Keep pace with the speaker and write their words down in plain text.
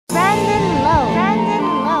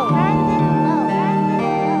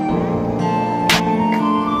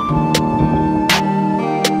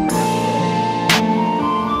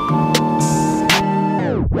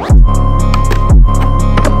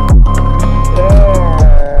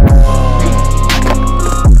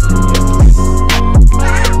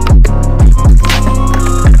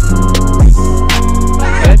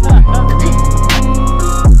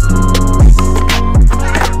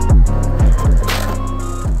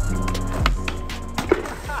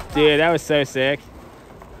Dude, that was so sick.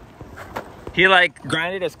 He like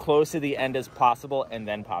grinded as close to the end as possible and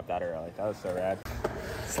then popped out early. That was so rad.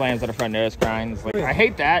 Slams on the front nose grinds. Like, I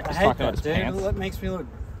hate that. Just talking about his pants. That makes me look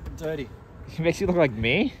dirty. He makes you look like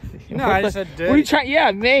me? No, I just said dirty. What are you trying?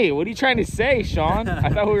 Yeah, me. What are you trying to say, Sean? I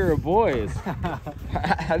thought we were boys.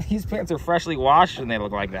 These pants are freshly washed and they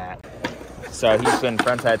look like that. So he's been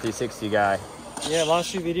frontside 360 guy. Yeah,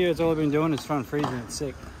 last few videos all I've been doing is front threes and it's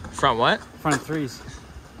sick. Front what? Front threes.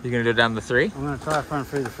 You're gonna do it down the three? I'm gonna try front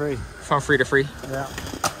free to free. Front free to free? Yeah.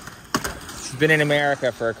 He's been in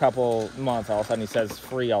America for a couple months. All of a sudden he says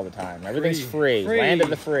free all the time. Everything's free. Land of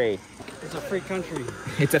the free. It's a free country.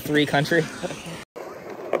 It's a free country?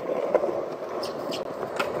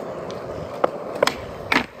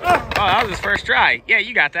 Oh, that was his first try. Yeah,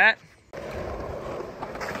 you got that.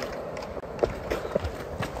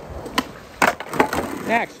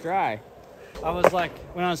 Next try. I was like,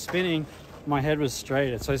 when I was spinning, my head was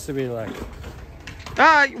straight. It's supposed to be like...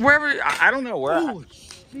 Wherever, I don't know where. Oh,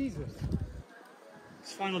 Jesus.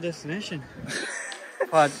 It's Final Destination.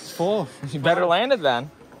 It's full. You better land it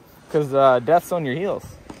then. Because death's on your heels.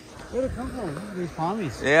 Where'd it come from? These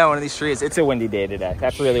palmies. Yeah, one of these trees. It's a windy day today.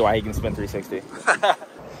 That's really why he can spin 360.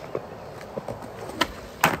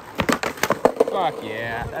 Fuck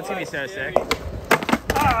yeah. That's going to be so sick.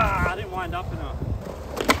 Ah, I didn't wind up enough.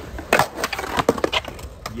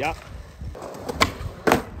 Yep.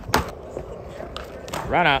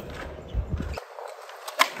 Run up.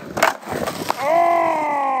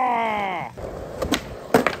 Oh!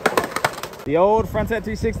 The old frontside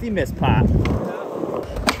 360 miss pop. Dude,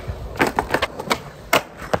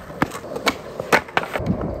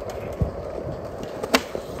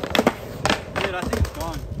 I think it's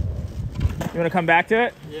gone. You want to come back to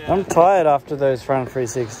it? Yeah. I'm tired after those front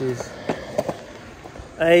 360s.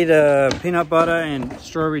 I ate a peanut butter and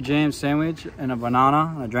strawberry jam sandwich and a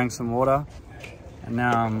banana. I drank some water. And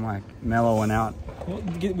now I'm like mellowing out.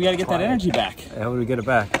 We gotta get that energy back. How do we get it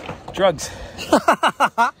back? Drugs.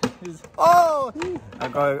 Oh!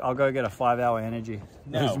 I'll go get a 5-hour energy.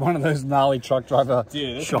 No. It's one of those gnarly truck driver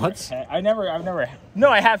shots. No,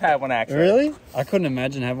 I have had one actually. Really? I couldn't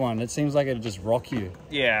imagine having one. It seems like it'd just rock you.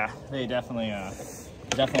 Yeah, they definitely not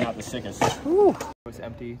the sickest. Ooh. It's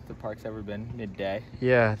empty. The park's ever been midday.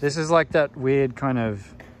 Yeah, this is like that weird kind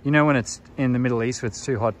of, you know, when it's in the Middle East, where it's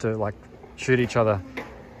too hot to like shoot each other.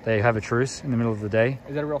 They have a truce in the middle of the day.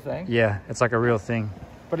 Is that a real thing? Yeah, it's like a real thing.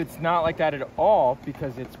 But it's not like that at all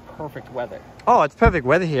because it's perfect weather. Oh, it's perfect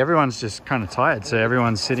weather here. Everyone's just kind of tired, so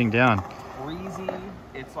everyone's sitting down. Breezy.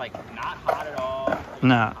 It's like not hot at all.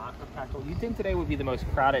 Nah. You'd think today would be the most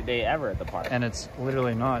crowded day ever at the park. And it's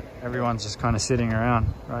literally not. Everyone's just kind of sitting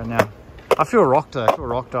around right now. I feel rocked though. I feel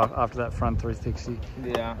rocked after that front 360.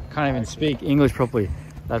 Yeah. Can't even speak English properly.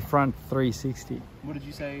 That front 360. What did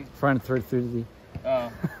you say? Front 330.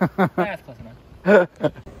 Oh. That's close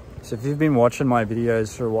enough. So if you've been watching my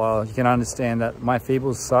videos for a while, you can understand that my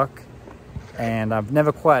feebles suck. And I've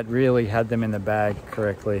never quite really had them in the bag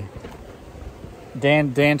correctly.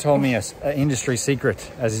 Dan told me an industry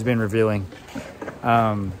secret, as he's been revealing.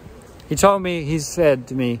 He said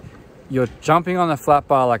to me, you're jumping on the flat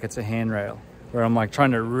bar like it's a handrail, where I'm like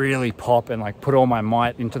trying to really pop and like put all my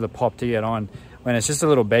might into the pop to get on, when it's just a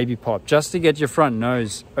little baby pop, just to get your front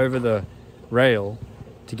nose over the rail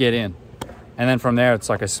to get in. And then from there, it's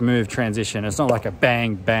like a smooth transition. It's not like a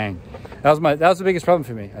bang, bang. That was the biggest problem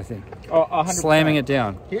for me, I think. Oh, 100%. Slamming it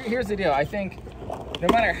down. Here's the deal. I think no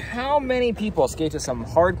matter how many people skate to some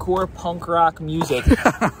hardcore punk rock music,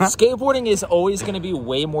 skateboarding is always going to be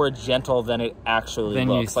way more gentle than it actually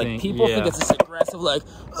looks. Like people think it's this aggressive, like,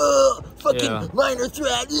 fucking liner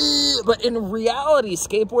thread. But in reality,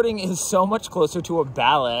 skateboarding is so much closer to a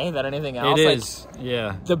ballet than anything else. It is,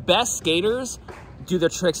 yeah. The best skaters do their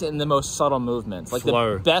tricks in the most subtle movements. Like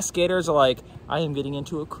the best skaters are like, I am getting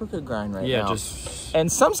into a crooked grind right now. And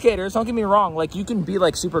some skaters, don't get me wrong, like you can be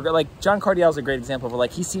like super good. Like John Cardiel's a great example of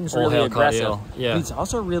like he seems really aggressive. Yeah. But he's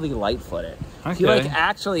also really light-footed. Okay. He like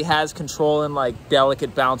actually has control and like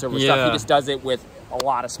delicate bounce over stuff. He just does it with a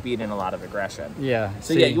lot of speed and a lot of aggression. Yeah.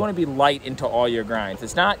 So yeah, you want to be light into all your grinds.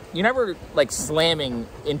 It's not, you're never like slamming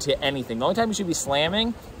into anything. The only time you should be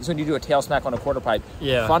slamming is when you do a tail smack on a quarter pipe.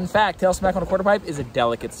 Yeah. Fun fact, tail smack on a quarter pipe is a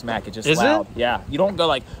delicate smack. It's just loud. It? Yeah. You don't go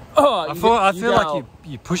like, oh. I feel like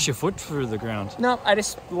you push your foot through the ground. No, I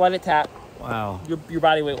just let it tap. Wow. Your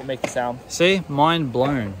body weight will make the sound. See, mind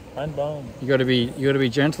blown. Mind blown. You got to be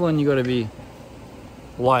gentle and you got to be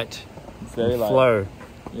light. It's very light. Flow.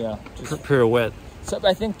 Yeah. Just pirouette. So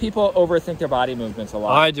I think people overthink their body movements a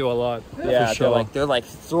lot. I do a lot. Yeah, for sure. they're like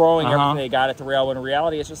throwing everything they got at the rail. When in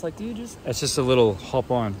reality, it's just like, dude, it's just a little hop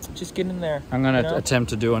on. Just get in there. I'm gonna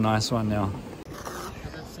attempt to do a nice one now.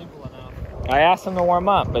 That's simple enough. I asked him to warm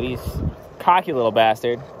up, but he's cocky little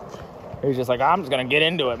bastard. He's just like, I'm just gonna get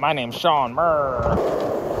into it. My name's Sean. Brr.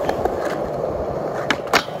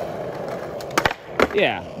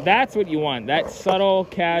 Yeah, that's what you want. That subtle,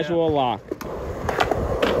 casual lock.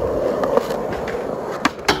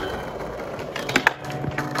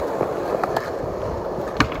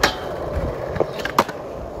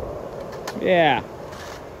 Yeah.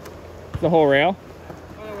 The whole rail.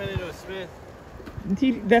 I went into a Smith.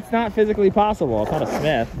 That's not physically possible. It's not a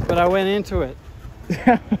Smith. But I went into it.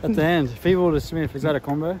 At the end. Feeble to Smith. Is that a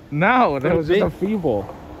combo? No, that was just a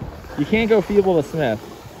feeble. You can't go feeble to Smith.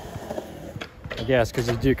 I guess, because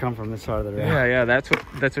you do come from this side of the rail. Yeah, that's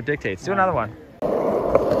what dictates. Do another one.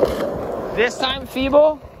 This time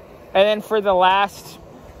feeble, and then for the last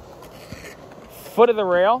foot of the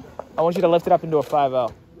rail, I want you to lift it up into a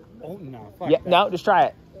 5-0. Oh, no. Yeah, no, just try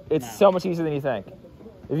it. It's so much easier than you think.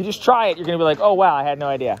 If you just try it, you're going to be like, oh, wow, I had no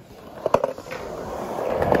idea.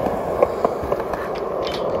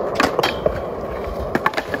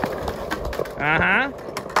 Uh-huh.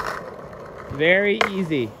 Very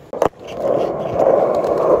easy.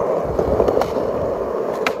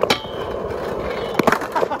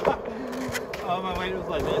 Oh, my weight was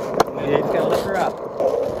like this. Yeah, you just got to lift her up.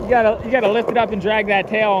 You gotta lift it up and drag that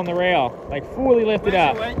tail on the rail. Like, fully lift it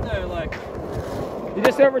up. Where's the weight, though? Like... You're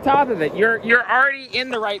just over top of it. You're already in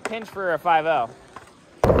the right pinch for a 5-0.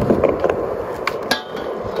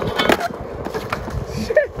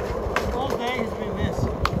 All day has been this.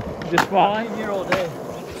 Just falling? I've been here all day.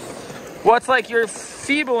 Well, it's like you're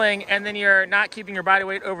feebling and then you're not keeping your body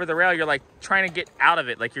weight over the rail. You're like trying to get out of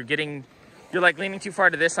it. Like you're like leaning too far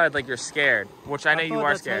to this side like you're scared, which I know you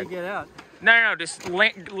are scared. That's how you get out. No, just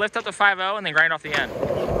lift up the 5-0 and then grind off the end.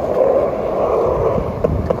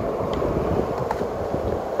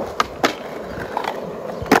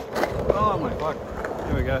 Oh my fuck.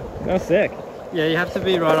 Here we go. No, sick. Yeah, you have to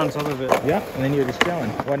be right on top of it. Yeah, and then you're just chilling.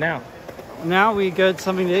 What now? Now we go to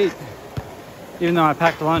something to eat. Even though I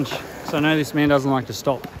packed lunch. So I know this man doesn't like to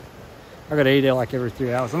stop. I gotta eat it like every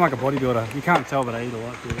 3 hours. I'm like a bodybuilder. You can't tell, but I eat a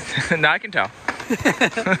lot, dude. No, I can tell.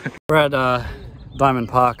 We're at Diamond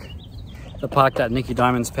Park. The park that Nicky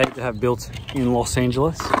Diamond's paid to have built in Los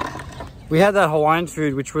Angeles. We had that Hawaiian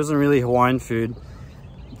food, which wasn't really Hawaiian food.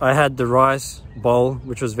 I had the rice bowl,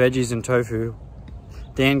 which was veggies and tofu.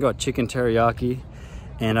 Dan got chicken teriyaki,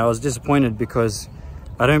 and I was disappointed because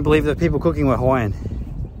I don't believe that people cooking were Hawaiian.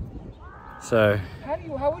 So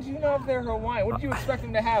How would you know if they're Hawaiian? What did you expect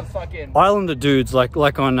them to have? Fucking Islander dudes, like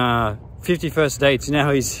on 50 First Dates. You know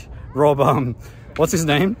how he's Rob, what's his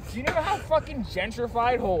name? Do you know how fucking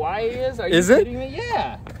gentrified Hawaii is? Are you Is it? kidding me?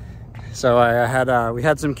 Yeah. So we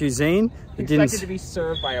had some cuisine. You expected to be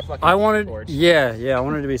served by a fucking I wanted, torch. yeah, I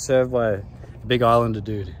wanted to be served by a big Islander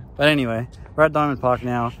dude. But anyway, we're at Diamond Park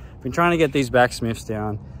now. Been trying to get these backsmiths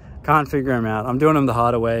down. Can't figure them out. I'm doing them the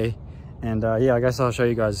harder way. And yeah, I guess I'll show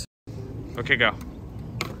you guys. Okay, go.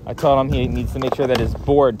 I told him he needs to make sure that his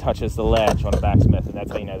board touches the ledge on a backsmith, and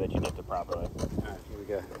that's how you know that you dipped it properly. All right, here we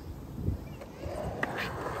go.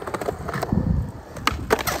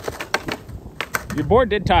 Your board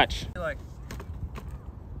did touch. Like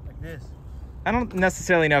this. I don't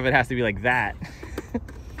necessarily know if it has to be like that.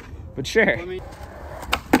 But sure.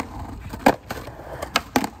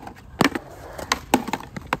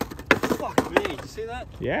 Fuck me, did you see that?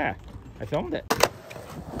 Yeah, I filmed it.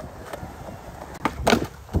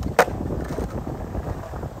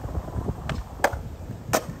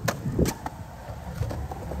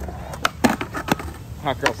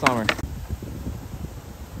 Hot girl summer.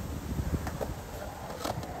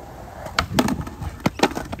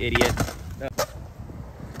 Idiot. No.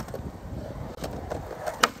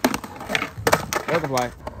 Butterfly.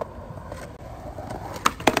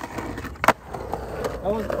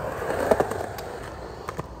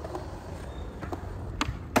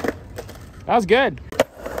 That was good.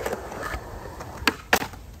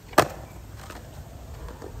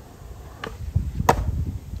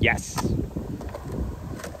 Yes.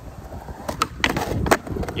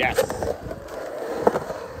 Yes.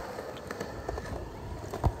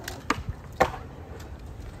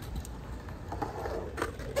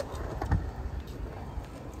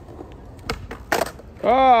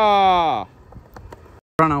 Oh!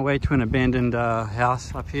 We're on our way to an abandoned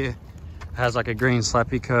house up here. It has like a green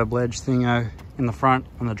slappy curb ledge thing in the front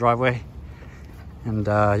on the driveway. And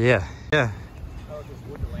yeah.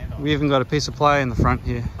 We even got a piece of play in the front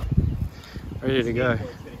here. Ready to go.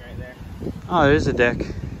 Oh, there is a deck.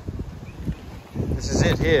 This is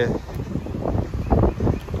it here.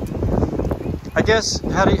 I guess,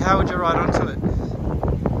 how would you ride onto it?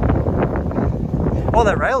 Oh,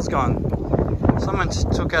 that rail's gone. Someone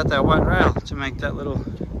took out that white rail to make that little...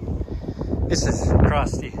 This is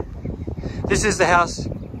crusty. This is the house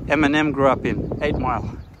Eminem grew up in, 8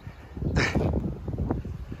 Mile.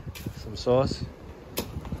 Some sauce.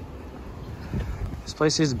 This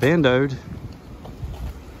place is bandoed.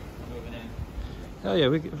 Moving in. Hell yeah,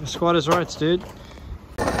 we squatters' rights, dude.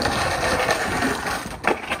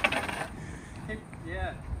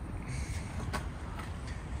 Yeah.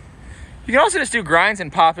 You can also just do grinds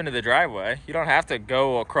and pop into the driveway. You don't have to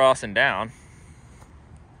go across and down.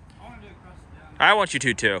 I want to do across and down. I want you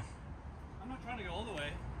to too. I'm not trying to go all the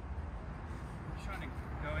way. I'm just trying to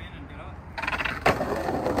go in and get up.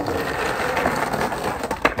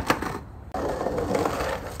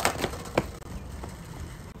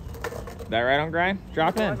 That right on grind?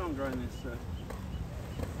 Drop in. I don't grind this, so.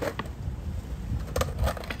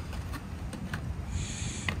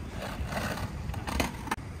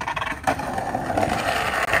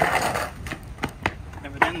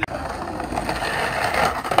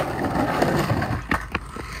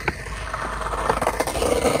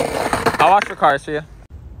 I'll watch for cars for you.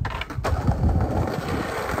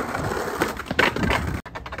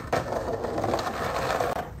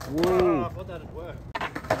 Whoa. I thought that'd work.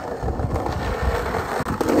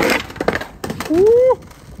 Woo.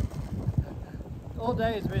 All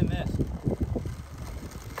day has been this.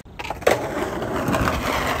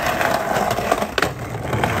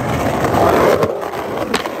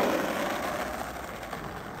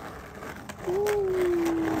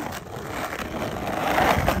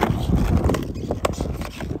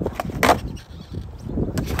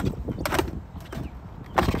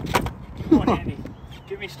 Come on, Andy.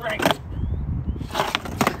 Give me strength.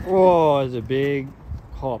 Oh, it's a big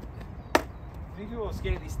hop. Do you think people will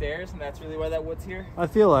skate at these stairs and that's really why that wood's here? I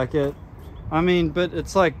feel like it. I mean, but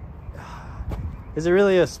it's like, is it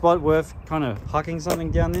really a spot worth kind of hucking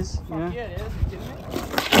something down this? Fuck You know? yeah, it is. Are you kidding me?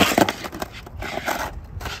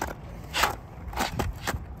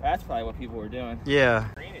 That's probably what people were doing. Yeah.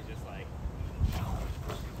 Green is just like,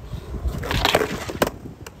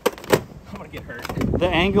 I'm gonna get hurt. The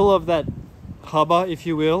angle of that hubba, if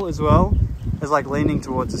you will, as well, is like leaning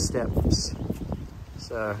towards the steps.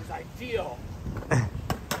 So. It's ideal.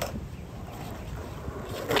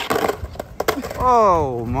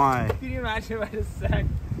 Oh my. Can you imagine if I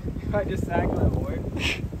just sagged that board?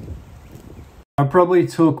 I probably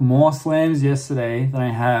took more slams yesterday than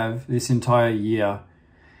I have this entire year.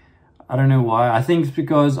 I don't know why. I think it's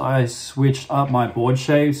because I switched up my board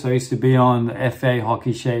shape. So I used to be on the FA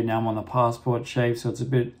hockey shape. Now I'm on the passport shape. So it's a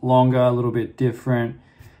bit longer, a little bit different.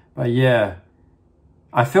 But yeah,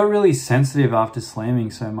 I felt really sensitive after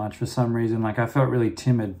slamming so much for some reason. Like I felt really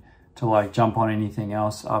timid to like jump on anything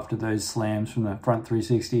else after those slams from the front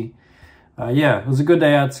 360. Yeah, it was a good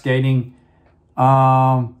day out skating.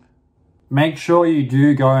 Make sure you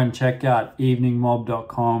do go and check out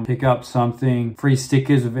eveningmob.com. Pick up something. Free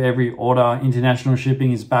stickers with every order. International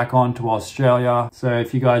shipping is back on to Australia. So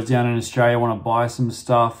if you guys down in Australia want to buy some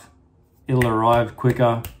stuff, it'll arrive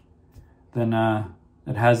quicker than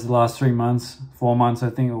it has the last 3 months, 4 months I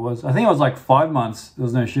think it was. I think it was like 5 months there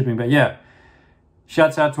was no shipping. But yeah,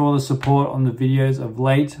 shouts out to all the support on the videos of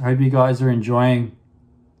late. Hope you guys are enjoying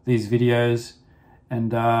these videos.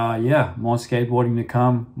 And yeah, more skateboarding to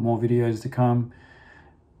come, more videos to come.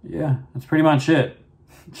 Yeah, that's pretty much it.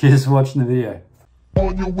 Cheers for watching the video.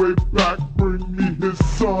 On your way back, bring me his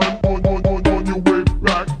son. On